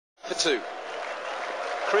for 2.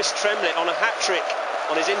 Chris Tremlett on a hat-trick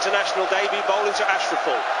on his international debut, bowling to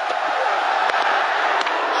Ashraful.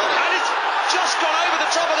 And it's just gone over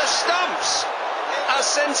the top of the stumps. A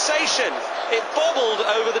sensation. It bobbled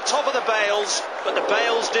over the top of the bails, but the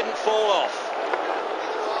bails didn't fall off.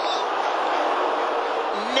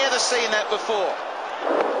 Never seen that before.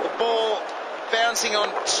 The ball bouncing on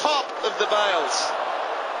top of the bails.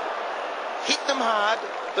 Hit them hard,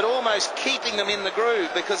 but almost keeping them in the groove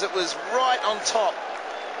because it was right on top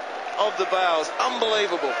of the bails.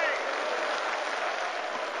 Unbelievable.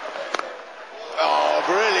 Oh,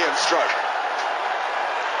 brilliant stroke.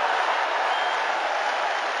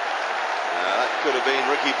 That could have been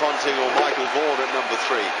Ricky Ponting or Michael Vaughan at number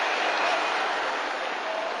 3.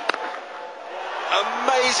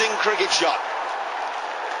 Amazing cricket shot.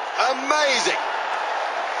 Amazing.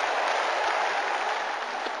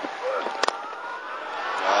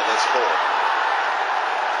 Oh, there's 4.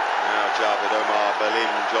 Now Javed Omar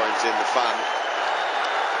Berlin joins in the fun.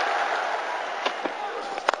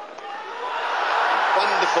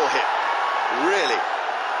 Wonderful hit. Really.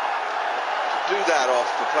 To do that off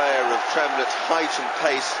the player of Tremlett's height and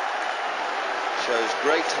pace shows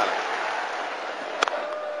great talent.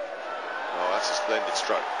 Oh, that's a splendid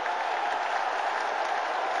stroke.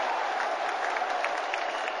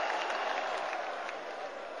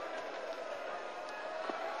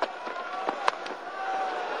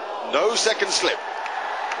 No second slip.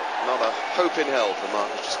 Not a hope in hell for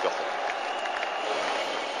Marcus Scotland.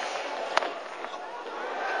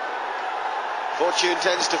 Fortune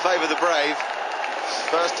tends to favour the brave.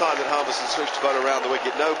 First time that Harmison switched the ball around the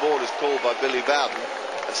wicket. No ball is called by Billy Bowden,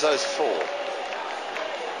 and so is 4. 4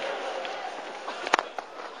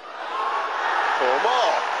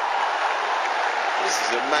 more. This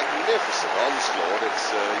is a magnificent onslaught. It's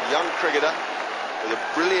a young cricketer with a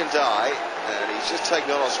brilliant eye, and he's just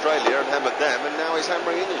taken on Australia and hammered them, and now he's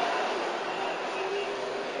hammering England.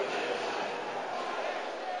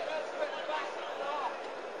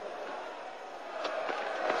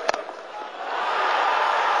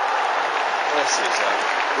 This is a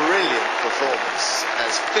brilliant performance.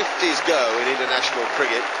 As 50s go in international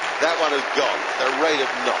cricket, that one has gone at a rate of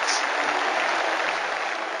knots.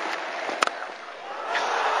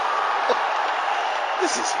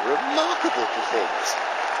 This is a remarkable performance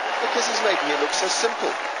because he's making it look so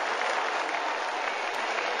simple.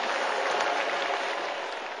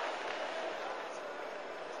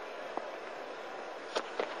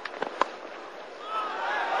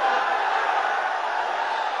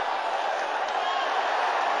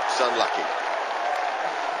 It's unlucky.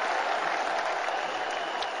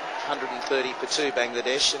 130 for 2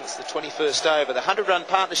 Bangladesh, and it's the 21st over. The 100-run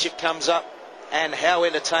partnership comes up, and how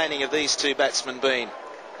entertaining have these 2 batsmen been.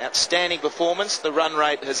 Outstanding performance. The run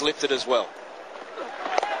rate has lifted as well.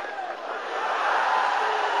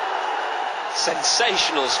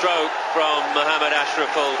 Sensational stroke from Mohammad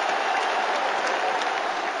Ashraful.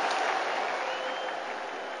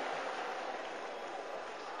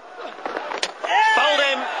 Bowled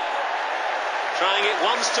him. Trying it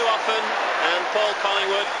once too often, and Paul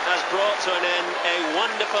Collingwood has brought to an end a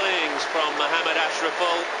wonderful innings from Mohammad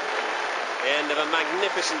Ashraful. The end of a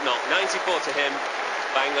magnificent knock. 94 to him.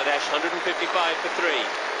 Bangladesh 155 for 3.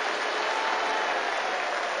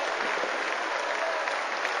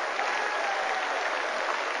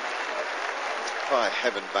 By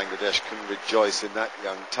heaven, Bangladesh can rejoice in that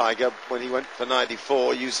young tiger. When he went for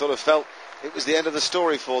 94, you sort of felt it was the end of the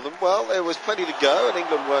story for them. Well, there was plenty to go, and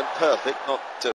England weren't perfect, not